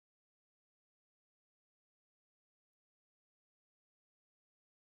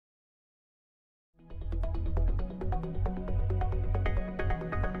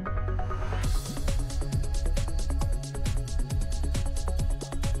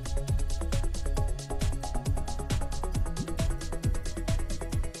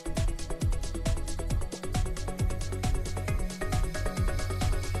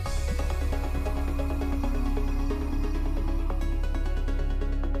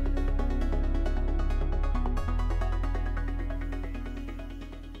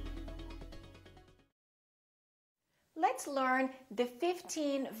let's learn the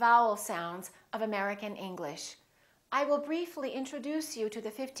 15 vowel sounds of American English. I will briefly introduce you to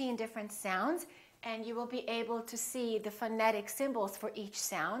the 15 different sounds, and you will be able to see the phonetic symbols for each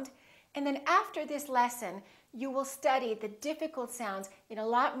sound. And then after this lesson, you will study the difficult sounds in a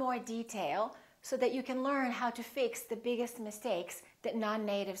lot more detail so that you can learn how to fix the biggest mistakes that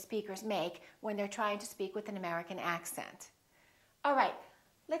non-native speakers make when they're trying to speak with an American accent. All right,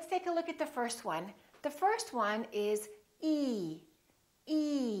 let's take a look at the first one. The first one is E,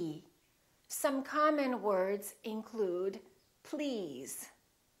 E. Some common words include please,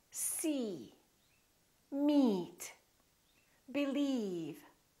 see, meet, believe.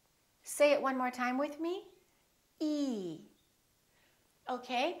 Say it one more time with me. E.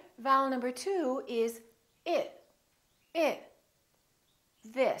 Okay, vowel number 2 is it,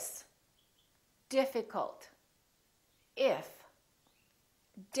 this, difficult, if,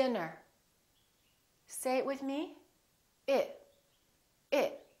 dinner. Say it with me. It.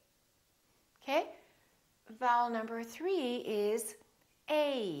 Okay, vowel number 3 is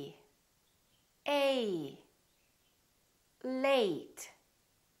a, late,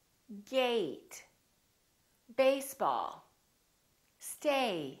 gate, baseball,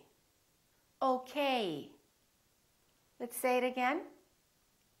 stay, okay. Let's say it again.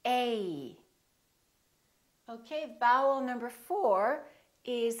 A. Okay, vowel number 4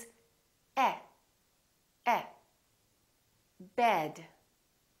 is e, bed,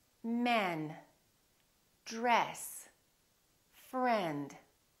 men, dress, friend.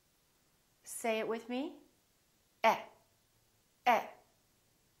 Say it with me. E.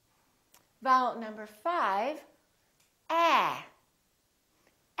 Vowel number 5, a,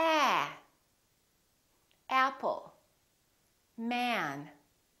 apple, man,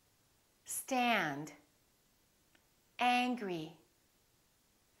 stand, angry.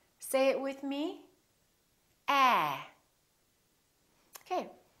 Say it with me. A. Okay,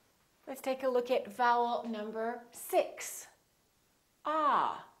 let's take a look at vowel number 6.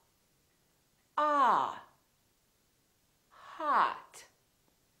 Ah, hot,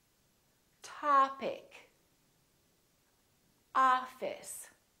 topic, office,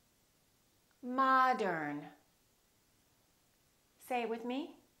 modern. Say it with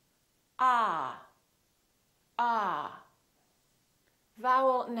me. Ah.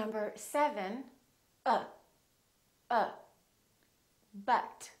 Vowel number 7,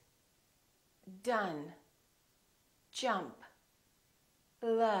 but, done, jump,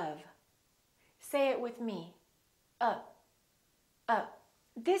 love. Say it with me.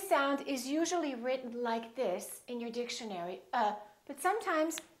 This sound is usually written like this in your dictionary, but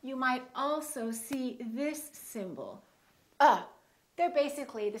sometimes you might also see this symbol. They're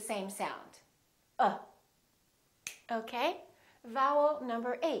basically the same sound. Okay? Vowel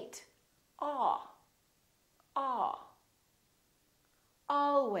number 8, aw,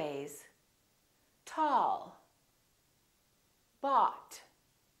 always, tall, bought,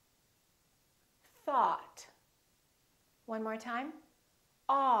 thought. One more time.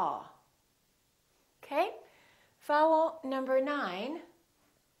 Aw. Okay? Vowel number 9,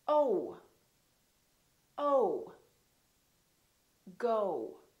 O,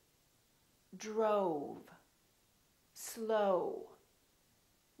 go, drove, slow,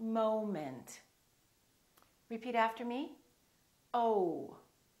 moment. Repeat after me. O.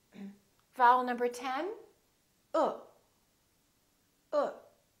 Vowel number 10, book,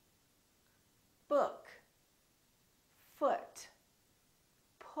 foot,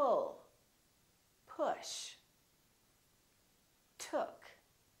 pull, push, took.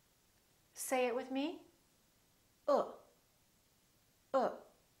 Say it with me.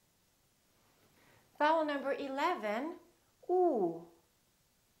 Vowel number 11, oo,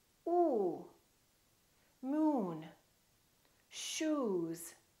 moon,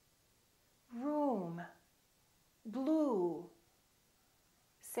 shoes, room, blue.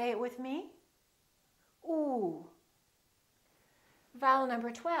 Say it with me. Ooh. Vowel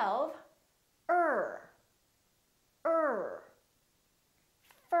number 12,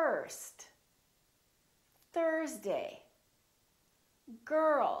 first, Thursday,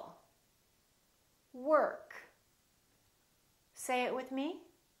 girl, work. Say it with me.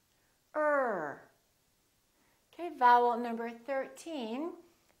 Okay, vowel number 13,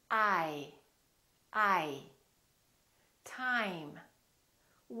 I, time,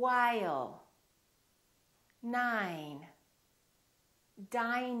 while, 9,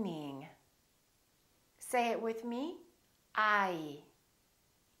 dining. Say it with me. I.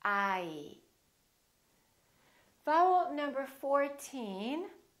 Vowel number 14,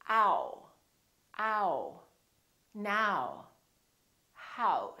 ow, now,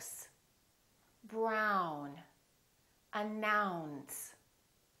 house, brown, announce.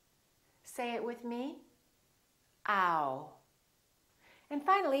 Say it with me. Ow. And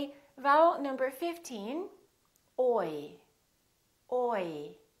finally, vowel number 15, oi,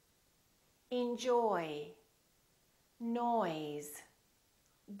 oi, enjoy, noise,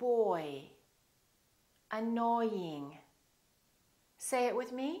 boy, annoying. Say it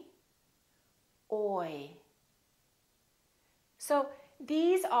with me. Oi. So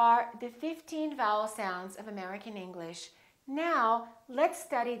these are the 15 vowel sounds of American English. Now let's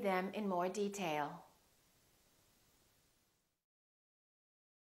study them in more detail.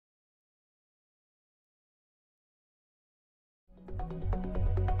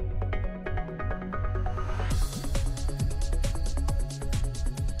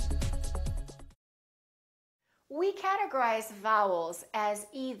 We categorize vowels as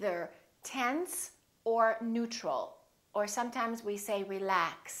either tense or neutral, or sometimes we say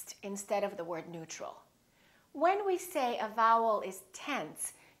relaxed instead of the word neutral. When we say a vowel is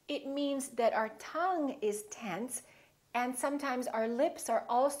tense, it means that our tongue is tense and sometimes our lips are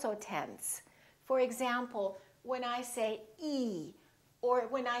also tense. For example, when I say E or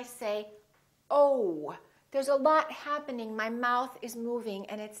when I say O, there's a lot happening. My mouth is moving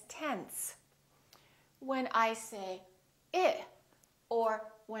and it's tense. When I say I or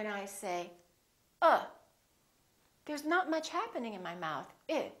when I say there's not much happening in my mouth.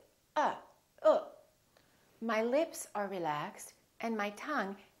 I, My lips are relaxed and my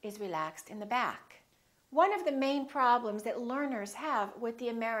tongue is relaxed in the back. One of the main problems that learners have with the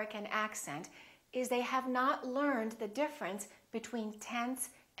American accent is they have not learned the difference between tense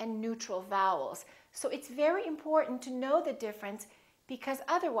and neutral vowels. So it's very important to know the difference because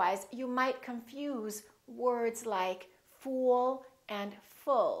otherwise you might confuse words like fool and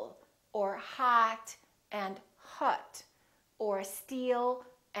full, or hot and hut, or steal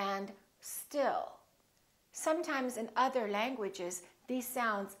and still. Sometimes in other languages, these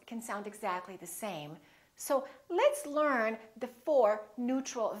sounds can sound exactly the same. So let's learn the 4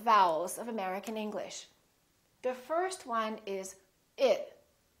 neutral vowels of American English. The first one is I.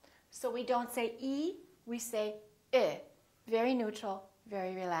 So we don't say E, we say I. Very neutral,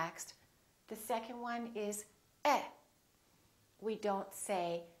 very relaxed. The second one is E. We don't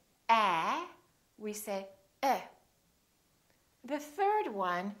say A, we say E. The third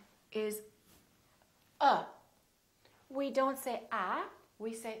one is We don't say A,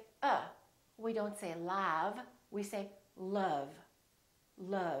 we say We don't say love, we say love,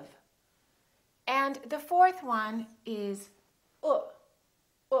 love. And the fourth one is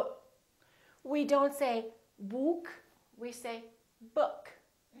We don't say book, we say book.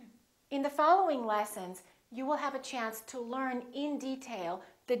 In the following lessons, you will have a chance to learn in detail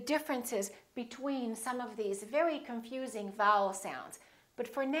the differences between some of these very confusing vowel sounds. But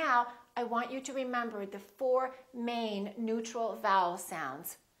for now, I want you to remember the 4 main neutral vowel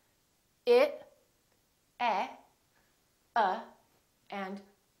sounds. I, and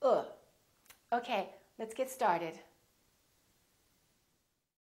Okay, let's get started.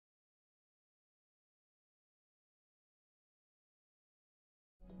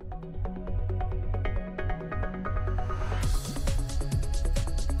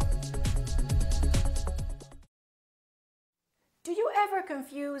 Do you ever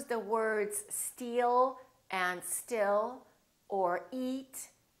confuse the words steal and still, or eat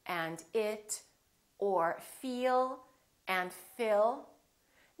and it, or feel and fill?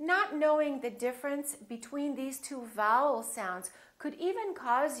 Not knowing the difference between these 2 vowel sounds could even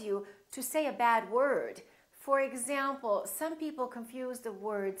cause you to say a bad word. For example, some people confuse the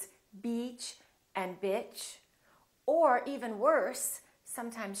words beach and bitch, or even worse,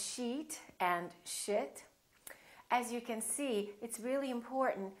 sometimes sheet and shit. As you can see, it's really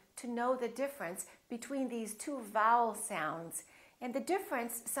important to know the difference between these 2 vowel sounds, and the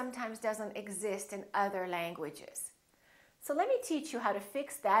difference sometimes doesn't exist in other languages. So let me teach you how to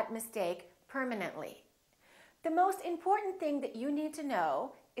fix that mistake permanently. The most important thing that you need to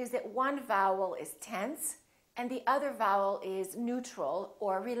know is that one vowel is tense and the other vowel is neutral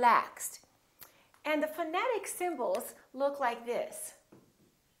or relaxed. And the phonetic symbols look like this.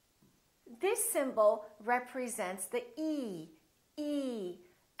 This symbol represents the E,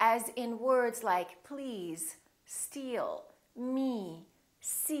 as in words like please, steal, me,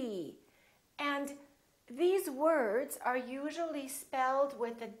 see. And these words are usually spelled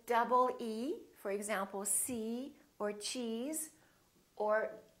with a double E, for example, see or cheese,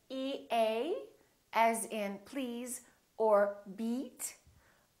 or EA, as in please or beat,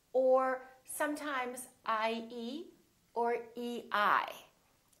 or sometimes IE or EI,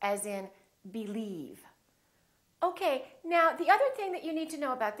 as in believe. Okay, now the other thing that you need to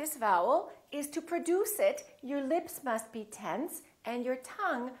know about this vowel is to produce it, your lips must be tense and your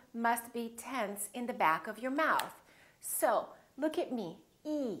tongue must be tense in the back of your mouth. So, look at me.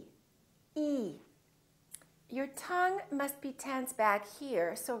 E, E. Your tongue must be tense back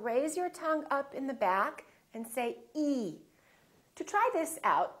here, so raise your tongue up in the back and say E. To try this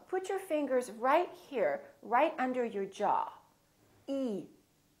out, put your fingers right here, right under your jaw. E,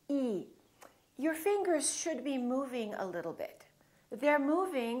 E. Your fingers should be moving a little bit. They're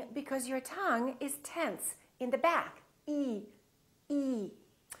moving because your tongue is tense in the back. E, E.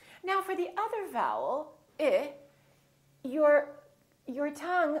 Now for the other vowel, I, your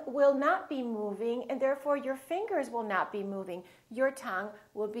tongue will not be moving and therefore your fingers will not be moving. Your tongue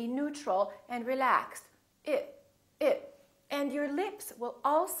will be neutral and relaxed. I. And your lips will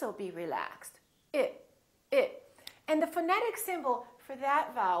also be relaxed. I. And the phonetic symbol for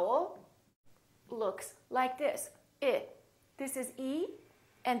that vowel looks like this. I. This is E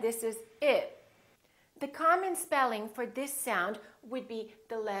and this is I. The common spelling for this sound would be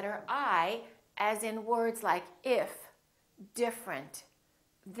the letter I, as in words like if, different,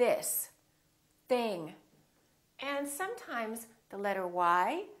 this, thing, and sometimes the letter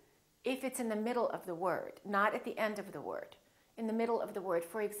Y if it's in the middle of the word, not at the end of the word. In the middle of the word,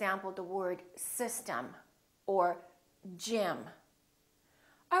 for example, the word system or gym.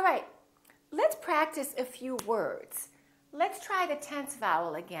 All right, let's practice a few words. Let's try the tense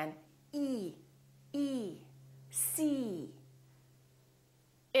vowel again. E, E, C,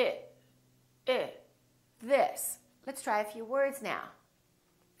 I, this. Let's try a few words now.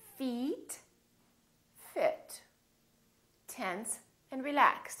 Feet, fit, tense and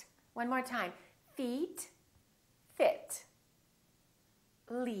relaxed. One more time. Feet, fit.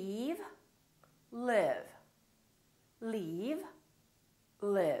 Leave, live. Leave,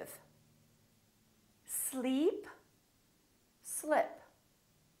 live. Sleep, slip.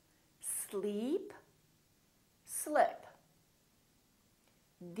 Sleep, slip.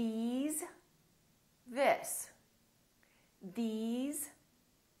 These, this. These,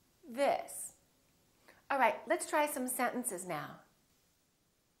 this. All right, let's try some sentences now.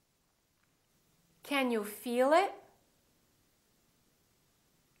 Can you feel it?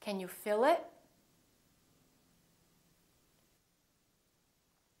 Can you feel it?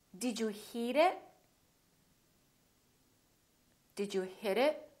 Did you heat it? Did you hit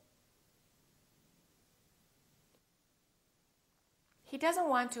it? He doesn't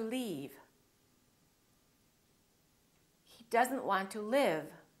want to leave. He doesn't want to live.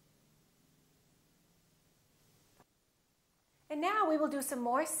 And now we will do some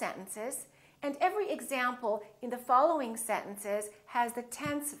more sentences, and every example in the following sentences has the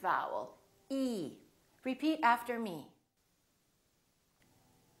tense vowel, E. Repeat after me.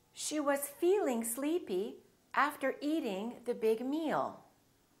 She was feeling sleepy after eating the big meal.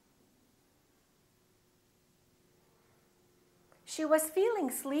 She was feeling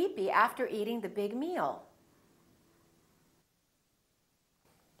sleepy after eating the big meal.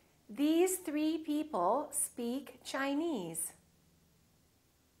 These three people speak Chinese.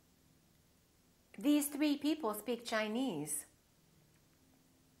 These three people speak Chinese.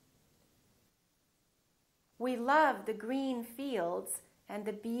 We love the green fields and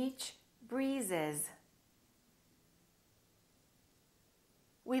the beach breezes.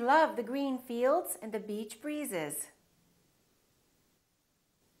 We love the green fields and the beach breezes.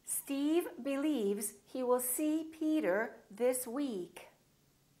 Steve believes he will see Peter this week.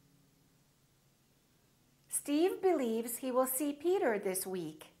 Steve believes he will see Peter this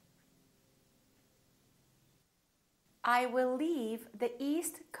week. I will leave the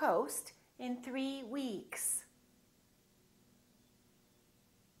East Coast in 3 weeks.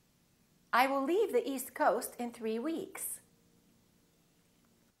 I will leave the East Coast in 3 weeks.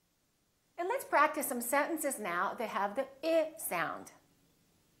 And let's practice some sentences now that have the I sound.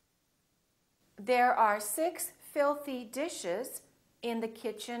 There are 6 filthy dishes in the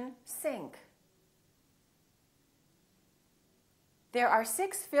kitchen sink. There are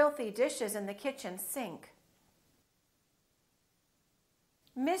 6 filthy dishes in the kitchen sink.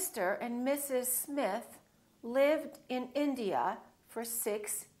 Mr. and Mrs. Smith lived in India for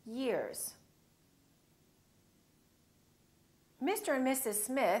 6 years. Mr. and Mrs.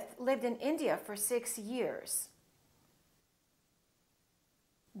 Smith lived in India for 6 years.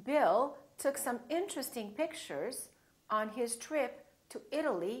 Bill took some interesting pictures on his trip to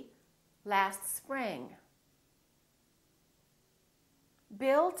Italy last spring.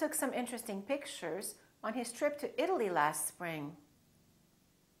 Bill took some interesting pictures on his trip to Italy last spring.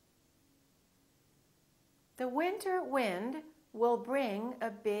 The winter wind will bring a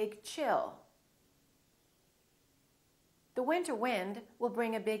big chill. The winter wind will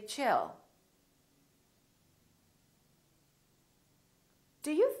bring a big chill.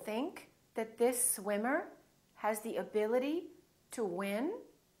 Do you think that this swimmer has the ability to win?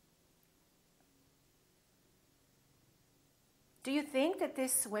 Do you think that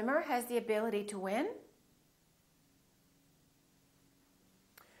this swimmer has the ability to win?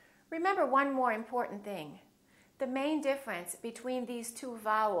 Remember one more important thing. The main difference between these two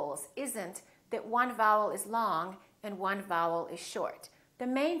vowels isn't that one vowel is long and one vowel is short. The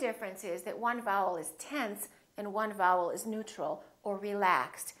main difference is that one vowel is tense and one vowel is neutral or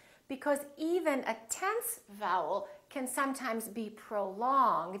relaxed, because even a tense vowel can sometimes be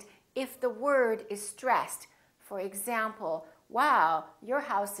prolonged if the word is stressed. For example, wow, your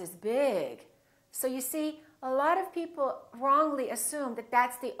house is big. So you see, a lot of people wrongly assume that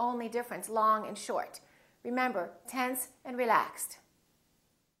that's the only difference, long and short. Remember, tense and relaxed.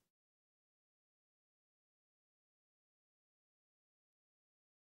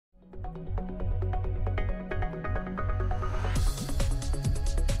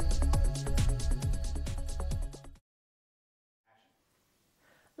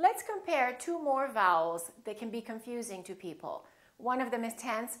 Let's compare two more vowels that can be confusing to people. One of them is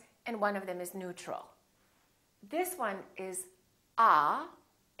tense and one of them is neutral. This one is ah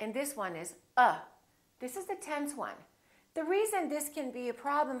and this one is This is the tense one. The reason this can be a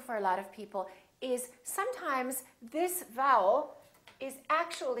problem for a lot of people is sometimes this vowel is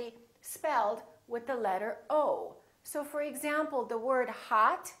actually spelled with the letter O. So for example, the word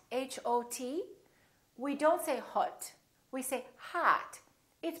hot, H-O-T, we don't say hot, we say hot.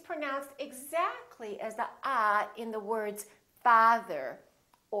 It's pronounced exactly as the ah in the words father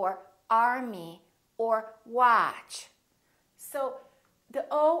or army or watch. So the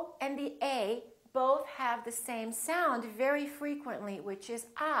O and the A both have the same sound very frequently, which is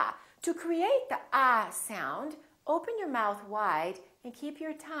ah. To create the ah sound, open your mouth wide and keep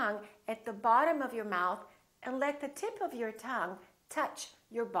your tongue at the bottom of your mouth and let the tip of your tongue touch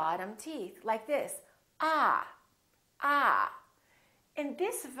your bottom teeth like this. Ah, ah. And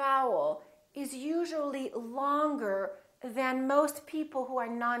this vowel is usually longer than most people who are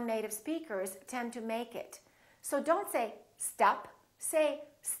non-native speakers tend to make it. So don't say stop, say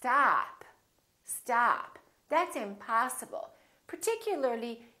stop, stop. That's impossible.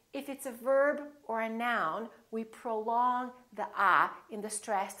 Particularly if it's a verb or a noun, we prolong the ah in the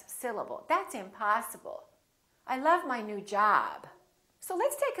stressed syllable. That's impossible. I love my new job. So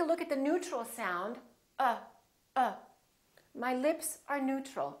let's take a look at the neutral sound, My lips are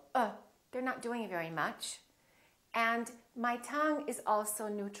neutral, They're not doing very much. And my tongue is also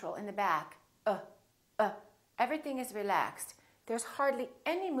neutral in the back, Everything is relaxed. There's hardly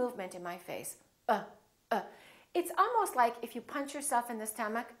any movement in my face, It's almost like if you punch yourself in the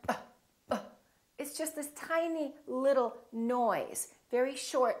stomach, It's just this tiny little noise, very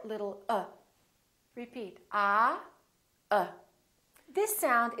short little Repeat, ah, This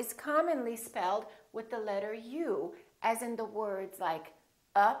sound is commonly spelled with the letter U, as in the words like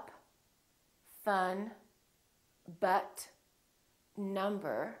up, fun, but,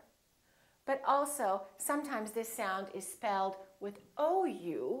 number. But also, sometimes this sound is spelled with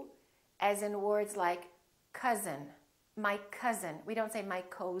OU, as in words like cousin, my cousin. We don't say my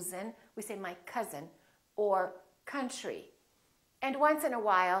cousin, we say my cousin, or country. And once in a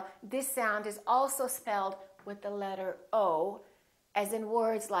while, this sound is also spelled with the letter O, as in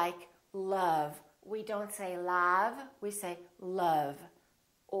words like love. We don't say love, we say love.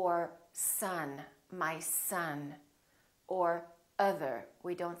 Or son, my son. Or other.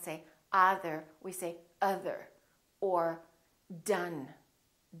 We don't say other, we say other. Or done,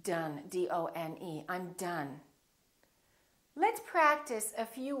 done, D-O-N-E, I'm done. Let's practice a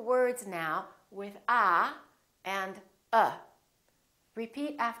few words now with ah and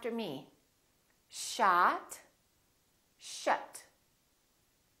Repeat after me. Shot, shut.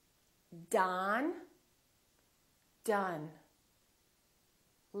 Don, done.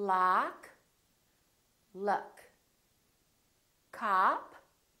 Lock, luck. Cop,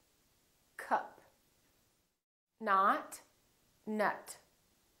 cup. Knot, nut.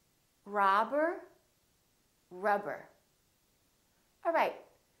 Robber, rubber. All right,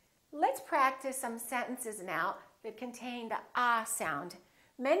 let's practice some sentences now that contain the ah sound.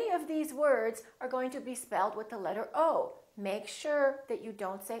 Many of these words are going to be spelled with the letter O. Make sure that you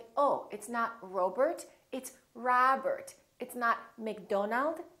don't say O. It's not Robert, it's Robert. It's not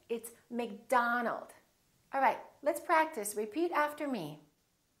McDonald, it's McDonald. All right, let's practice. Repeat after me.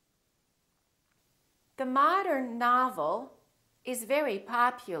 The modern novel is very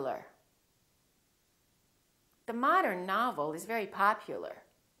popular. The modern novel is very popular.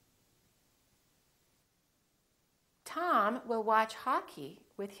 Tom will watch hockey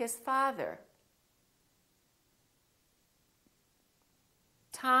with his father.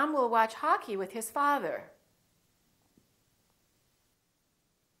 Tom will watch hockey with his father.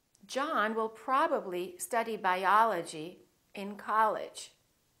 John will probably study biology in college.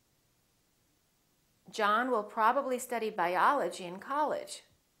 John will probably study biology in college.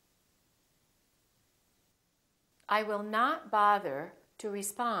 I will not bother to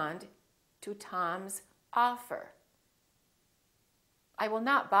respond to Tom's offer. I will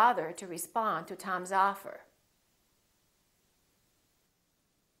not bother to respond to Tom's offer.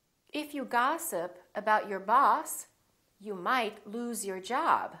 If you gossip about your boss, you might lose your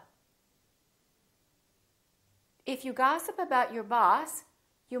job. If you gossip about your boss,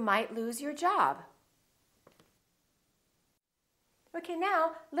 you might lose your job. Okay,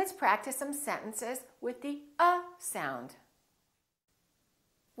 now let's practice some sentences with the sound.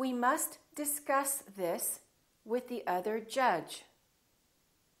 We must discuss this with the other judge.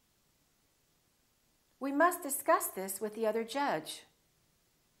 We must discuss this with the other judge.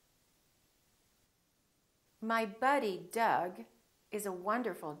 My buddy Doug is a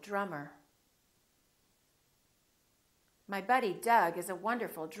wonderful drummer. My buddy Doug is a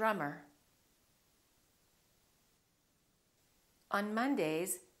wonderful drummer. On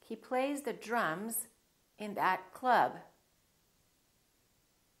Mondays, he plays the drums in that club.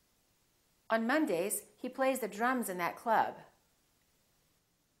 On Mondays, he plays the drums in that club.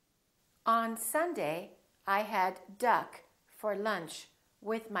 On Sunday, I had duck for lunch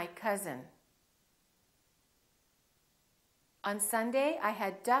with my cousin. On Sunday, I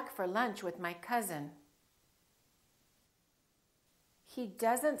had duck for lunch with my cousin. He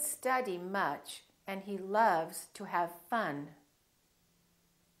doesn't study much and he loves to have fun.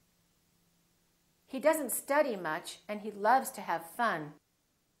 He doesn't study much and he loves to have fun.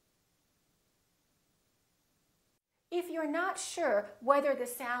 If you're not sure whether the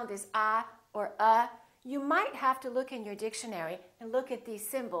sound is or you might have to look in your dictionary and look at these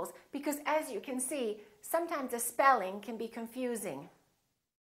symbols because, as you can see, sometimes the spelling can be confusing.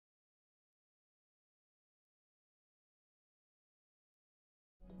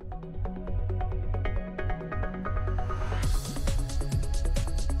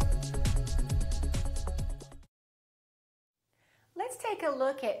 Let's take a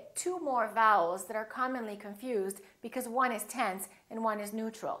look at two more vowels that are commonly confused because one is tense and one is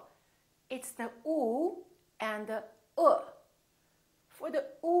neutral. It's the oo and the For the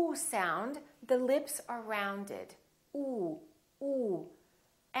oo sound, the lips are rounded. Oo, oo.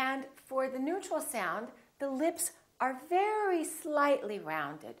 And for the neutral sound, the lips are very slightly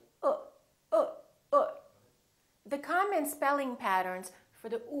rounded. The common spelling patterns for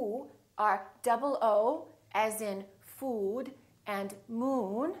the oo are double O, as in food and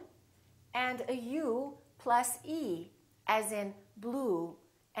moon, and a U plus E, as in blue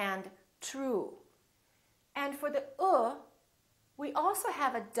and true. And for the we also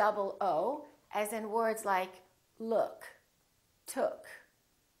have a double O, as in words like look, took,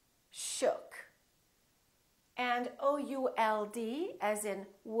 shook. And OULD, as in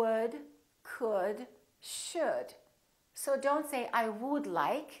would, could, should. So don't say I would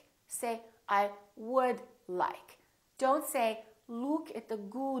like, say I would like. Don't say look at the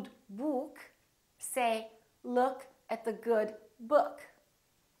good book, say look at the good book.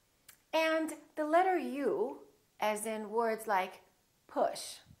 And the letter U, as in words like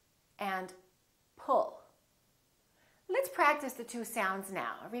push and pull. Let's practice the two sounds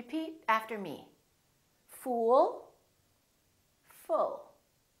now. Repeat after me. Fool, full.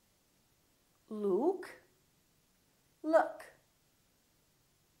 Luke, look.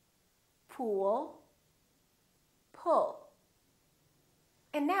 Pool, pull.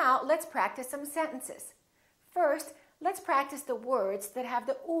 And now let's practice some sentences. First, let's practice the words that have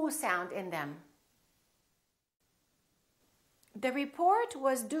the oo sound in them. The report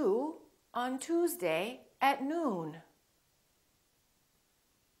was due on Tuesday at noon.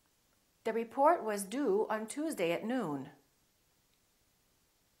 The report was due on Tuesday at noon.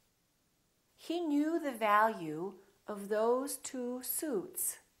 He knew the value of those two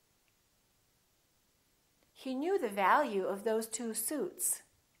suits. He knew the value of those two suits.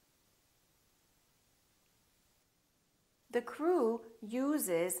 The crew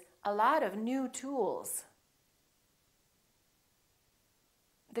uses a lot of new tools.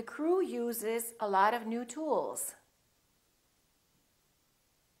 The crew uses a lot of new tools.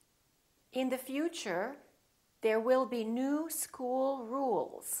 In the future, there will be new school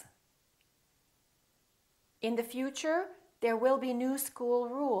rules. In the future, there will be new school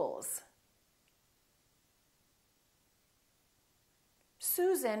rules.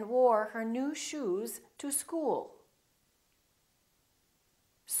 Susan wore her new shoes to school.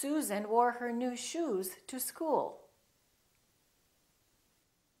 Susan wore her new shoes to school.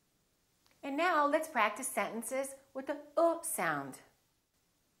 And now let's practice sentences with the sound.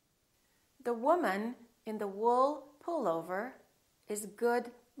 The woman in the wool pullover is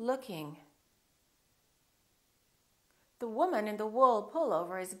good looking. The woman in the wool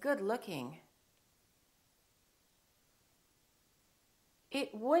pullover is good looking.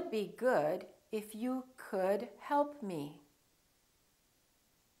 It would be good if you could help me.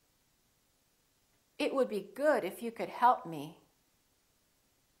 It would be good if you could help me.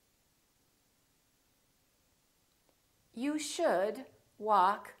 You should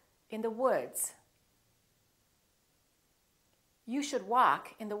walk in the woods. You should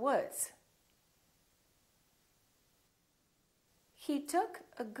walk in the woods. He took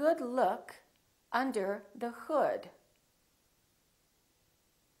a good look under the hood.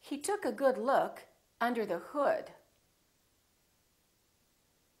 He took a good look under the hood.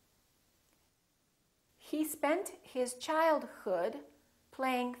 He spent his childhood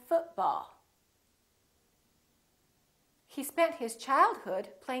playing football. He spent his childhood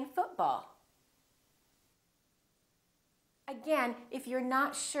playing football. Again, if you're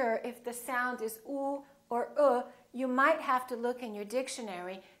not sure if the sound is oo or you might have to look in your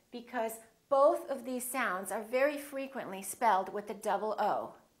dictionary because both of these sounds are very frequently spelled with the double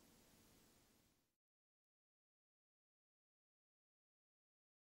O.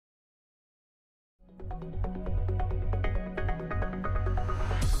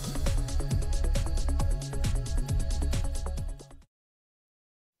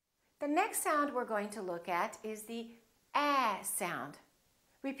 The next sound we're going to look at is the sound.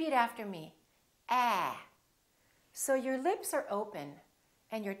 Repeat after me. So your lips are open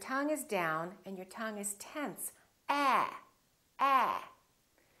and your tongue is down and your tongue is tense.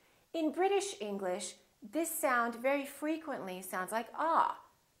 In British English, this sound very frequently sounds like ah.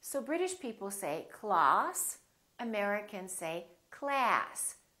 So British people say class, Americans say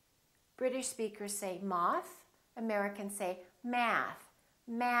class. British speakers say moth, Americans say math.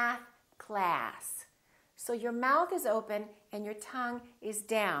 Math class. So your mouth is open and your tongue is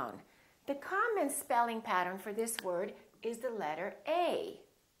down. The common spelling pattern for this word is the letter A.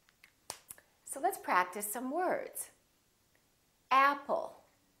 So let's practice some words. Apple,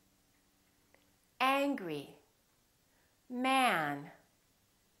 angry, man,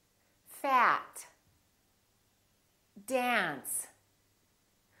 fat, dance,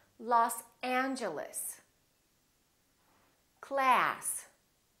 Los Angeles, class,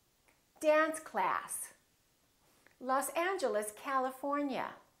 dance class, Los Angeles, California,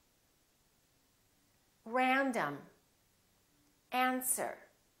 random answer,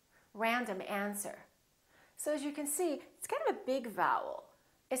 random answer. So as you can see, it's kind of a big vowel,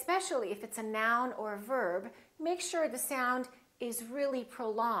 especially if it's a noun or a verb. Make sure the sound is really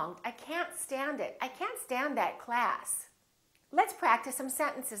prolonged. I can't stand it. I can't stand that class. Let's practice some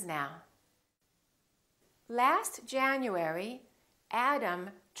sentences now. Last January,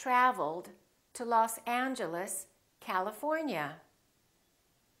 Adam traveled to Los Angeles, California.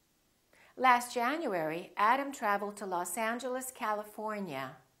 Last January, Adam traveled to Los Angeles,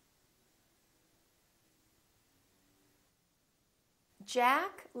 California.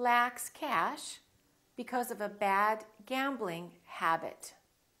 Jack lacks cash because of a bad gambling habit.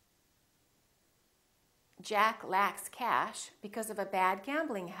 Jack lacks cash because of a bad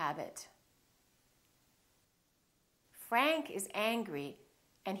gambling habit. Frank is angry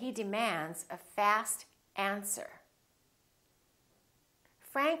and he demands a fast answer.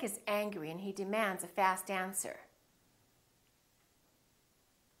 Frank is angry and he demands a fast answer.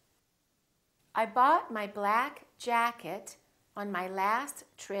 I bought my black jacket on my last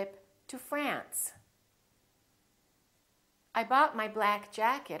trip to France. I bought my black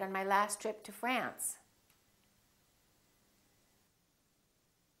jacket on my last trip to France.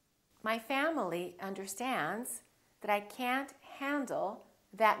 My family understands that I can't handle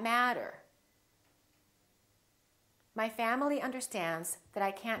that matter. My family understands that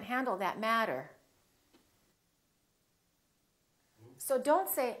I can't handle that matter. So don't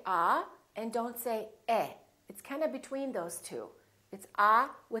say ah and don't say eh. It's kind of between those two. It's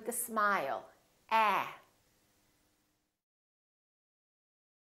ah with a smile. Ah.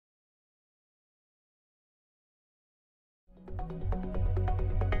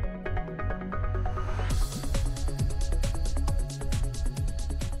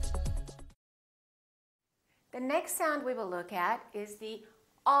 The next sound we will look at is the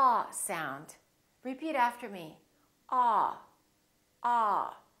ah sound. Repeat after me. Ah,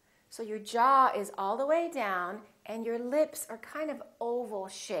 ah. So your jaw is all the way down and your lips are kind of oval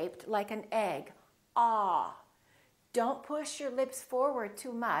shaped like an egg. Ah. Don't push your lips forward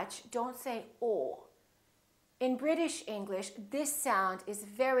too much. Don't say oh. In British English, this sound is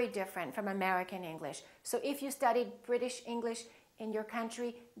very different from American English. So if you studied British English in your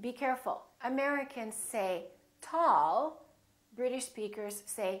country, be careful. Americans say tall, British speakers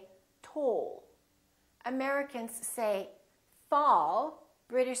say tall. Americans say fall,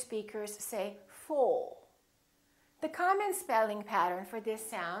 British speakers say fall. The common spelling pattern for this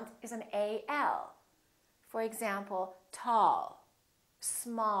sound is an AL. For example, tall,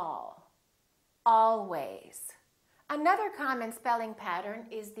 small, always. Another common spelling pattern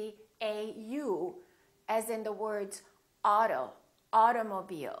is the AU, as in the words auto,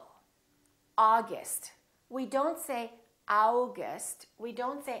 automobile, August. We don't say August, we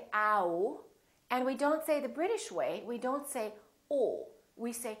don't say ow, and we don't say the British way, we don't say o,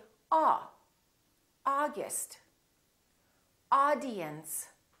 we say August, audience,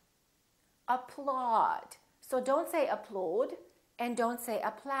 applaud. So don't say applaud and don't say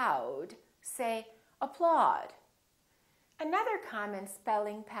applaud, say applaud. Another common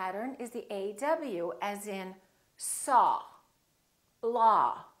spelling pattern is the AW, as in saw,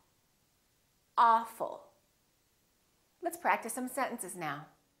 law, awful. Let's practice some sentences now.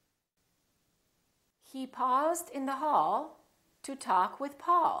 He paused in the hall to talk with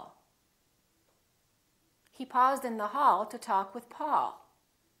Paul. He paused in the hall to talk with Paul.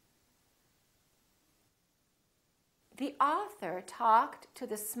 The author talked to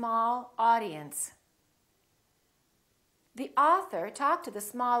the small audience. The author talked to the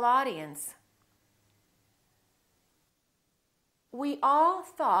small audience. We all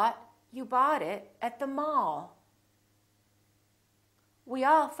thought you bought it at the mall. We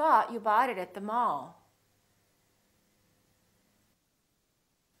all thought you bought it at the mall.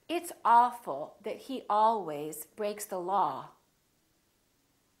 It's awful that he always breaks the law.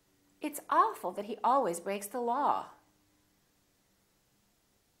 It's awful that he always breaks the law.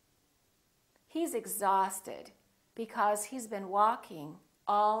 He's exhausted because he's been walking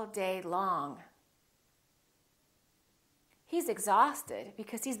all day long. He's exhausted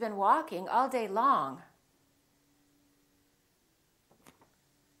because he's been walking all day long.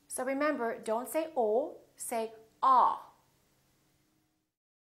 So remember, don't say oh, say ah.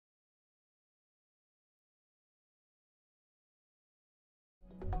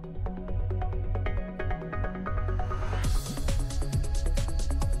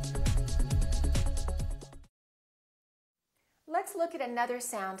 Let's look at another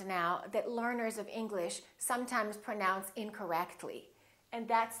sound now that learners of English sometimes pronounce incorrectly, and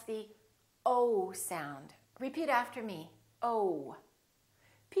that's the O sound. Repeat after me, O.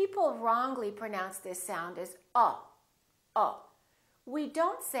 People wrongly pronounce this sound as uh. We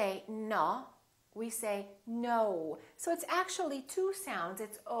don't say no, we say no. So it's actually two sounds,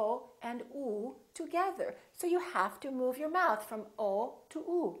 it's O and U together. So you have to move your mouth from O to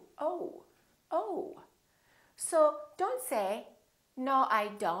U, O, O. So don't say, no,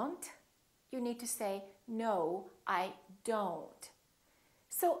 I don't. You need to say, no, I don't.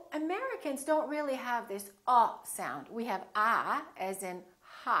 So Americans don't really have this sound. We have as in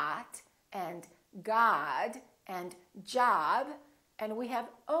hot and God and job, and we have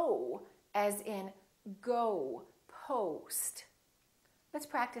O as in go, post. Let's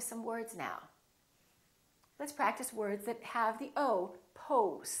practice some words now. Let's practice words that have the O,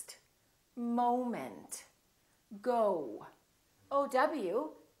 post, moment, go.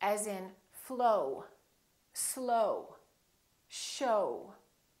 OW as in flow, slow, show.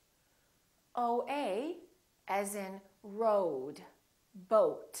 OA as in road,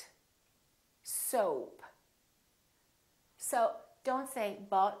 boat, soap. So don't say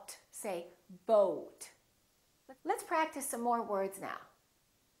boat, say boat. Let's practice some more words now.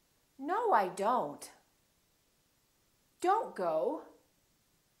 No, I don't. Don't go.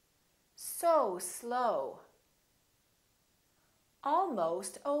 So slow.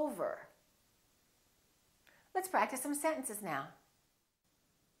 Almost over. Let's practice some sentences now.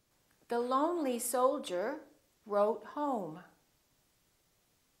 The lonely soldier wrote home.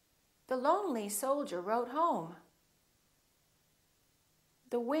 The lonely soldier wrote home.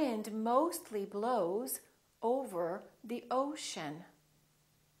 The wind mostly blows over the ocean.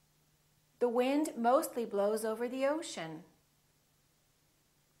 The wind mostly blows over the ocean.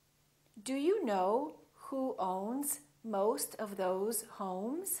 Do you know who owns most of those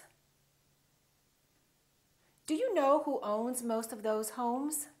homes? Do you know who owns most of those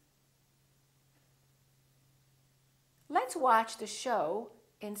homes? Let's watch the show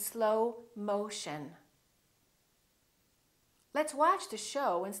in slow motion. Let's watch the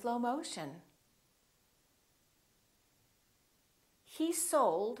show in slow motion. He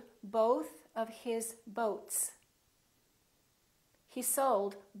sold both of his boats. He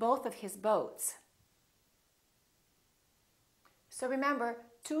sold both of his boats. So remember,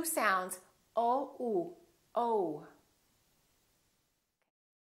 two sounds, o, u, o.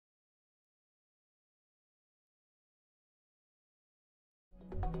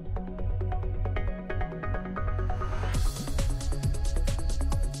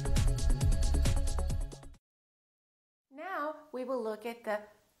 Now we will look at the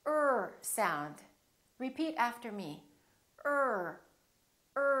sound. Repeat after me.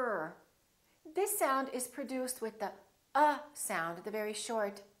 This sound is produced with the sound, the very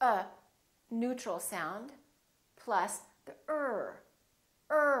short neutral sound, plus the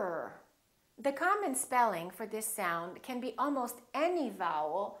The common spelling for this sound can be almost any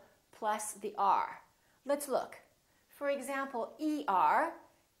vowel plus the R. Let's look. For example, ER,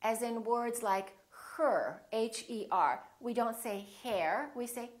 as in words like her, H-E-R. We don't say hair, we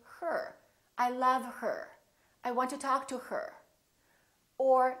say her. I love her. I want to talk to her.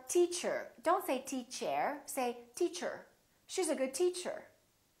 Or teacher. Don't say teacher, say teacher. She's a good teacher.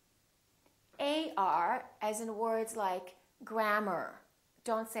 AR, as in words like grammar.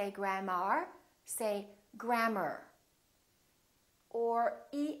 Don't say grammar, say grammar. Or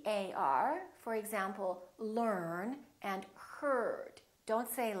EAR, for example, learn and heard. Don't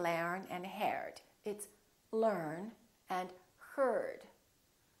say learn and heard. It's learn and heard.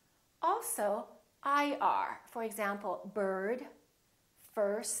 Also, IR, for example, bird,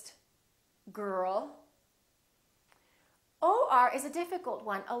 first, girl. OR is a difficult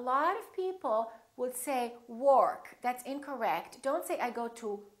one. A lot of people would say work. That's incorrect. Don't say I go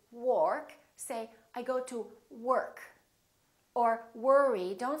to work. Say I go to work. Or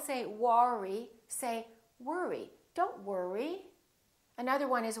worry. Don't say worry. Say worry. Don't worry. Another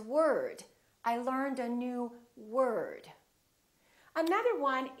one is word. I learned a new word. Another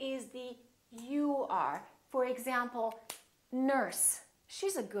one is the UR. For example, nurse.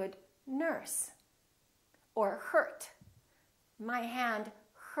 She's a good nurse. Or hurt. My hand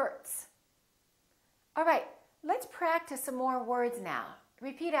hurts. All right, let's practice some more words now.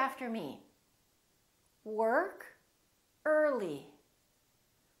 Repeat after me. Work early.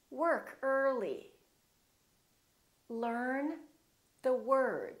 Work early. Learn the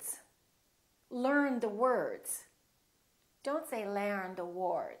words. Learn the words. Don't say learn the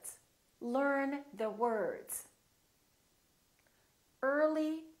words. Learn the words.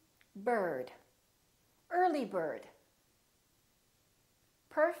 Early bird. Early bird.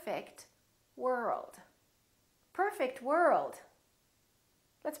 Perfect world. Perfect world.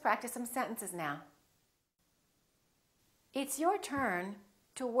 Let's practice some sentences now. It's your turn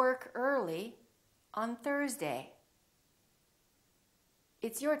to work early on Thursday.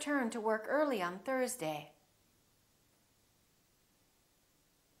 It's your turn to work early on Thursday.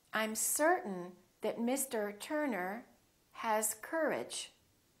 I'm certain that Mr. Turner has courage.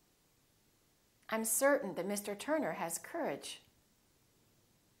 I'm certain that Mr. Turner has courage.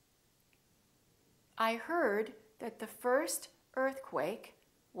 I heard that the first earthquake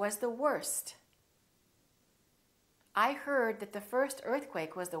was the worst. I heard that the first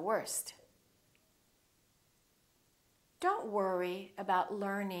earthquake was the worst. Don't worry about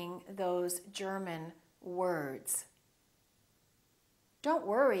learning those German words. Don't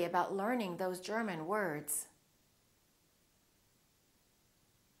worry about learning those German words.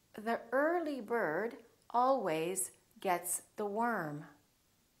 The early bird always gets the worm.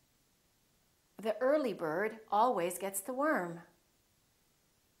 The early bird always gets the worm.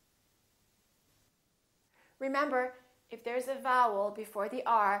 Remember, if there's a vowel before the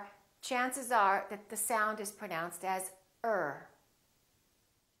R, chances are that the sound is pronounced as er.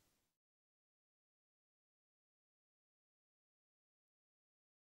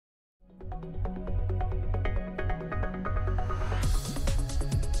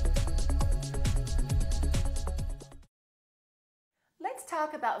 Let's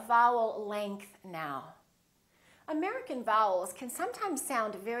talk about vowel length now. American vowels can sometimes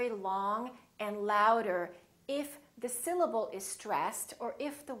sound very long and louder if the syllable is stressed or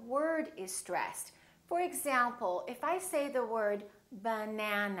if the word is stressed. For example, if I say the word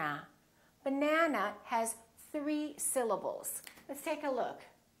banana, banana has 3 syllables. Let's take a look.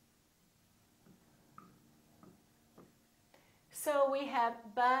 So we have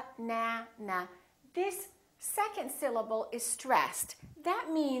banana. This second syllable is stressed. That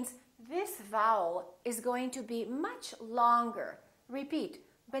means this vowel is going to be much longer. Repeat,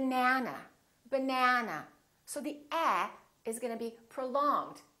 banana, banana. So the a is going to be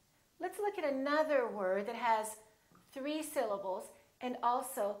prolonged. Let's look at another word that has 3 syllables and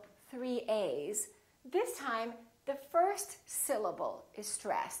also 3 a's. This time, the first syllable is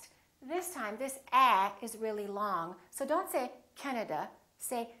stressed. This time, this A is really long. So don't say Canada,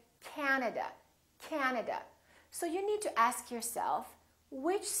 say Canada, Canada. So you need to ask yourself,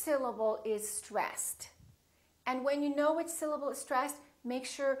 which syllable is stressed? And when you know which syllable is stressed, make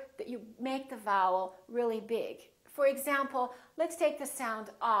sure that you make the vowel really big. For example, let's take the sound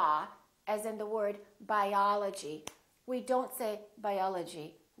ah, as in the word biology. We don't say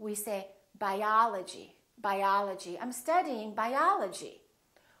biology, we say biology, biology. I'm studying biology.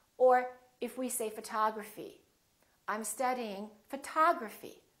 Or if we say photography, I'm studying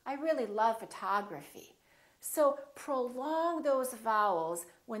photography. I really love photography. So prolong those vowels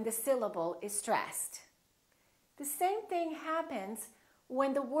when the syllable is stressed. The same thing happens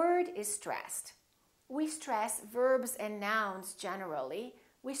when the word is stressed. We stress verbs and nouns generally.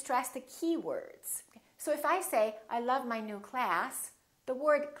 We stress the key words. So if I say, I love my new class, the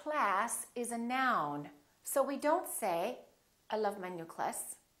word class is a noun. So we don't say, I love my new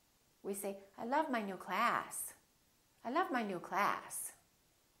class. We say, I love my new class. I love my new class.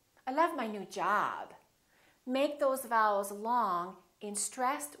 I love my new job. Make those vowels long in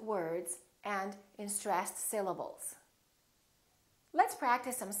stressed words and in stressed syllables. Let's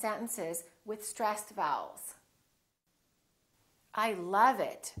practice some sentences with stressed vowels. I love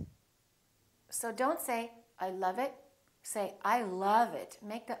it. So don't say, I love it. Say, I love it.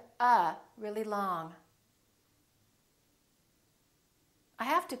 Make the really long. I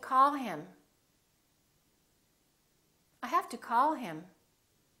have to call him. I have to call him.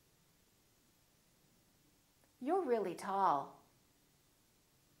 You're really tall.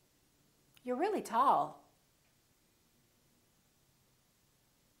 You're really tall.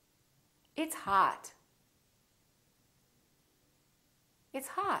 It's hot. It's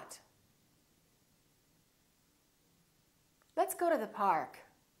hot. Let's go to the park.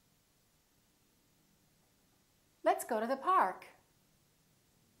 Let's go to the park.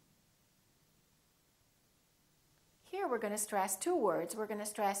 Here we're going to stress two words. We're going to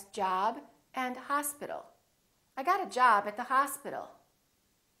stress job and hospital. I got a job at the hospital.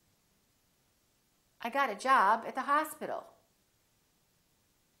 I got a job at the hospital.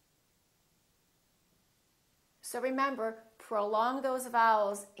 So remember, prolong those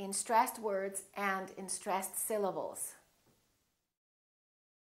vowels in stressed words and in stressed syllables.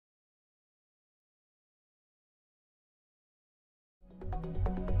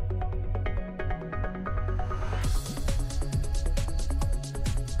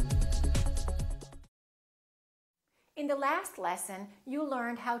 In the last lesson, you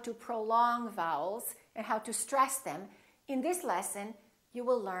learned how to prolong vowels and how to stress them. In this lesson, you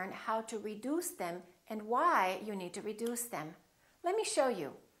will learn how to reduce them and why you need to reduce them. Let me show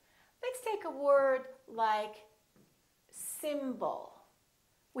you. Let's take a word like symbol.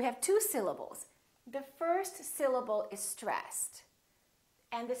 We have two syllables. The first syllable is stressed,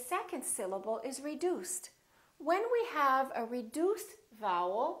 and the second syllable is reduced. When we have a reduced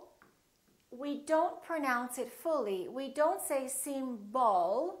vowel, we don't pronounce it fully. We don't say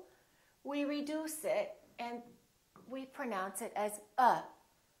symbol. We reduce it and we pronounce it as a.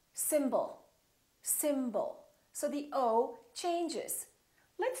 Symbol. Symbol. So the O changes.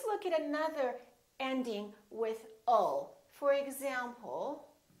 Let's look at another ending with O. For example,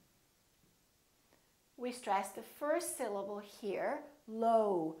 we stress the first syllable here,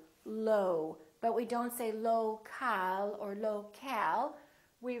 low, low, but we don't say local or locale.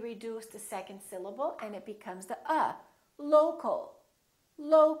 We reduce the second syllable and it becomes the local,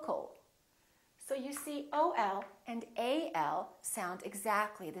 local. So you see OL and AL sound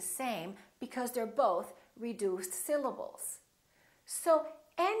exactly the same because they're both reduced syllables. So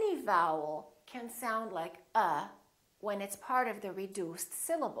any vowel can sound like when it's part of the reduced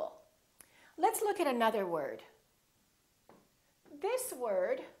syllable. Let's look at another word. This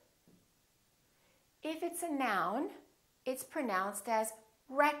word, if it's a noun, it's pronounced as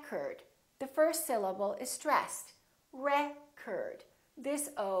record. The first syllable is stressed. Record. This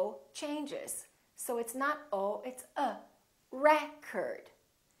O changes. So it's not O, it's a. Record.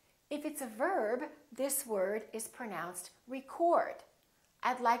 If it's a verb, this word is pronounced record.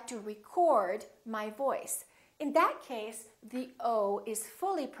 I'd like to record my voice. In that case, the O is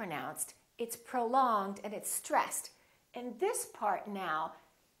fully pronounced. It's prolonged and it's stressed. And this part now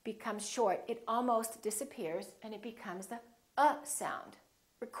becomes short. It almost disappears and it becomes the sound.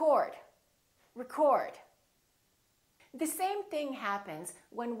 Record, record. The same thing happens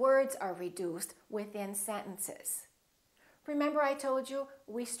when words are reduced within sentences. Remember I told you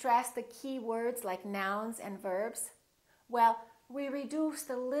we stress the key words like nouns and verbs? Well, we reduce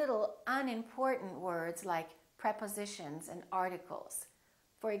the little unimportant words like prepositions and articles.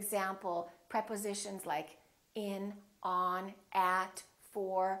 For example, prepositions like in, on, at,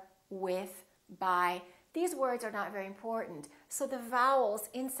 for, with, by. These words are not very important. So the vowels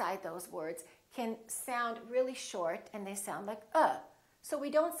inside those words can sound really short and they sound like So we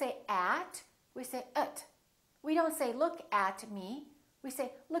don't say at, we say ut. We don't say look at me, we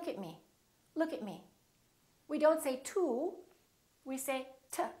say look at me, look at me. We don't say to, we say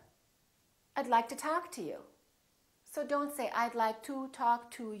t. I'd like to talk to you. So don't say I'd like to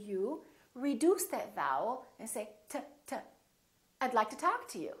talk to you. Reduce that vowel and say t, t. I'd like to talk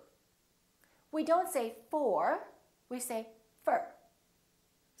to you. We don't say for, we say for.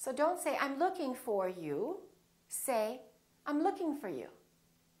 So don't say I'm looking for you. Say I'm looking for you.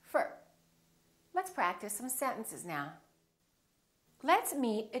 For. Let's practice some sentences now. Let's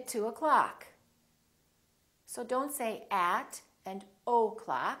meet at 2 o'clock. So don't say at and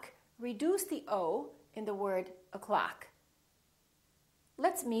o'clock. Reduce the O in the word o'clock.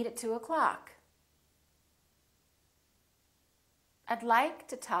 Let's meet at 2 o'clock. I'd like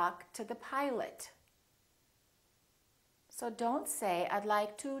to talk to the pilot. So don't say I'd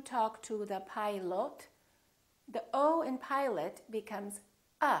like to talk to the pilot. The O in pilot becomes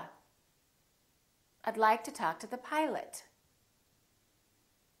a. I'd like to talk to the pilot.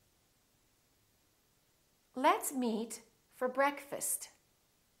 Let's meet for breakfast.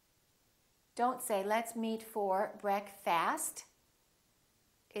 Don't say let's meet for breakfast.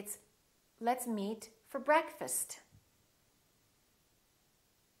 It's let's meet for breakfast.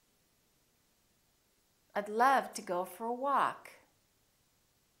 I'd love to go for a walk.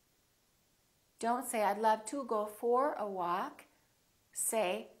 Don't say I'd love to go for a walk.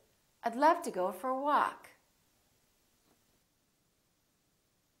 Say I'd love to go for a walk.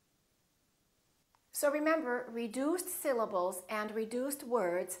 So remember, reduced syllables and reduced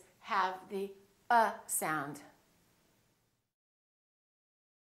words have the sound.